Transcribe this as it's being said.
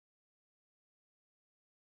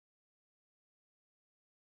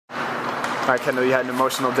All right, Kendall, you had an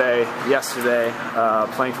emotional day yesterday,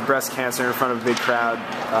 playing for breast cancer in front of a big crowd,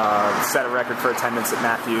 set a record for attendance at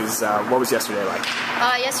Matthews. What was yesterday like?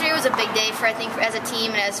 Yesterday was a big day for, I think, as a team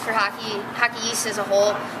and as for Hockey East as a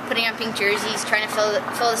whole, putting on pink jerseys, trying to fill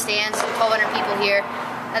the stands, 1,200 people here.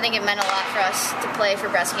 I think it meant a lot for us to play for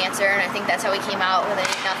breast cancer, and I think that's how we came out with an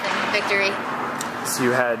 8-0 victory. So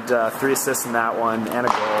you had 3 assists in that one and a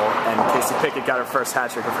goal, and Casey Pickett got her first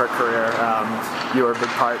hat trick of her career. You were a big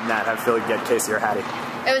part in that. How did it feel to get Casey her hattie?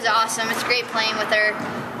 It was awesome. It's great playing with her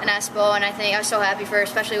in Espo, and I think I was so happy for her,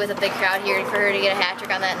 especially with a big crowd here, for her to get a hat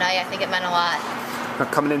trick on that night. I think it meant a lot. Now,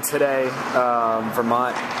 coming in today,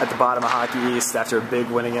 Vermont at the bottom of Hockey East after a big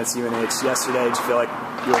win against UNH yesterday, did you feel like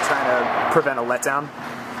you were trying to prevent a letdown?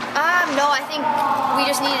 No, I think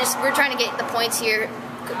we're trying to get the points here,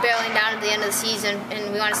 barreling down at the end of the season,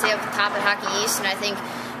 and we want to stay up the top at Hockey East, and I think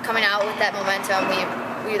coming out with that momentum,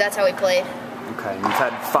 that's how we played. Okay, you've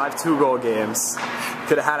had 5 2-goal games.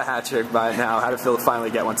 Could have had a hat trick by now. How did it feel to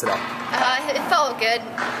finally get one today? It felt good,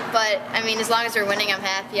 but I mean, as long as we're winning, I'm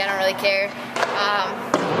happy. I don't really care.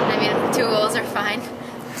 I mean, 2 goals are fine.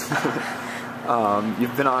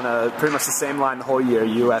 You've been on pretty much the same line the whole year,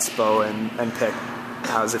 you, Espo, and Pick.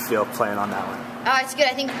 How does it feel playing on that one? It's good.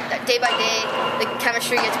 I think day by day the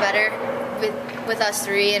chemistry gets better with us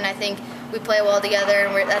 3, and I think we play well together,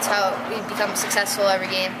 and that's how we become successful every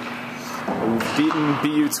game. We've beaten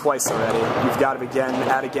BU twice already. You've got it again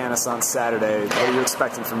at Aganis on Saturday. What are you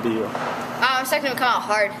expecting from BU? I'm expecting them to come out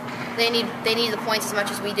hard. They need the points as much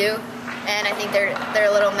as we do, and I think they're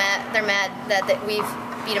a little mad. They're mad that we've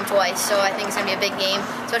beat them twice. So I think it's gonna be a big game,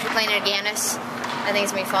 especially playing at Aganis. I think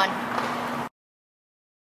it's gonna be fun.